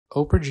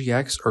Opera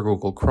GX or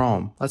Google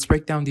Chrome? Let's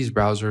break down these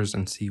browsers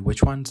and see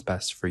which one's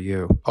best for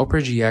you.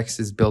 Opera GX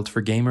is built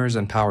for gamers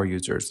and power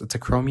users. It's a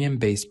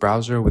Chromium-based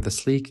browser with a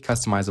sleek,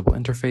 customizable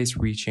interface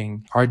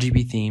reaching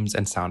RGB themes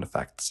and sound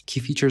effects.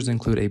 Key features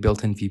include a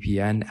built-in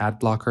VPN, ad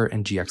blocker,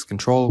 and GX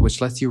control,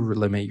 which lets you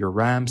limit your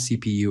RAM,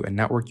 CPU, and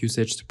network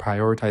usage to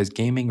prioritize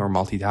gaming or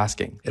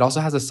multitasking. It also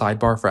has a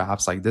sidebar for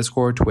apps like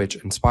Discord, Twitch,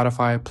 and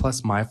Spotify,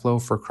 plus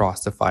MyFlow for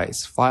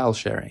cross-device file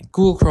sharing.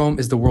 Google Chrome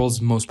is the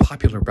world's most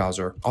popular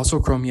browser. Also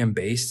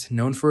Chromium-based,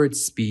 known for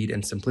its speed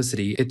and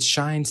simplicity, it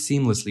shines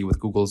seamlessly with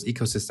Google's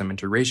ecosystem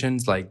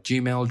integrations like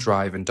Gmail,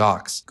 Drive, and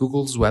Docs.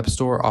 Google's web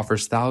store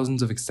offers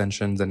thousands of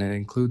extensions, and it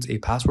includes a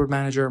password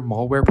manager,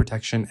 malware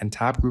protection, and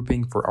tab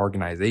grouping for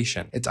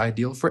organization. It's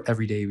ideal for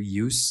everyday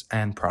use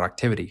and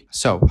productivity.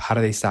 So, how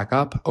do they stack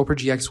up? Opera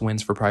GX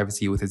wins for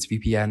privacy with its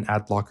VPN,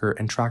 ad blocker,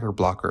 and tracker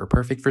blocker,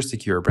 perfect for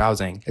secure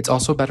browsing. It's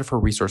also better for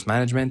resource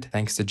management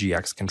thanks to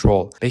GX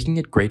control, making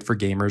it great for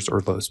gamers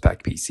or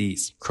low-spec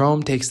PCs.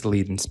 Chrome takes the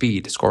lead in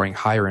speed, scoring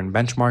higher in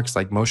benchmarks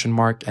like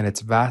MotionMark, and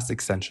its vast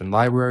extension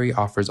library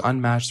offers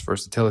unmatched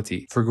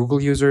versatility. For Google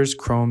users,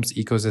 Chrome's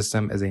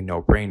ecosystem is a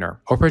no-brainer.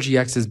 Opera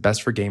GX is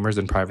best for gamers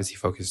and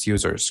privacy-focused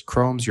users.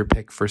 Chrome's your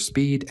pick for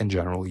speed and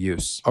general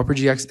use. Opera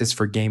GX is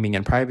for gaming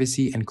and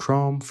privacy, and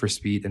Chrome for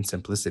speed and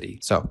simplicity.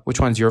 So, which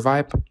one's your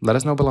vibe? Let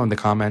us know below in the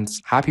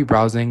comments. Happy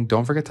browsing.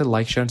 Don't forget to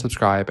like, share, and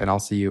subscribe, and I'll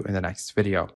see you in the next video.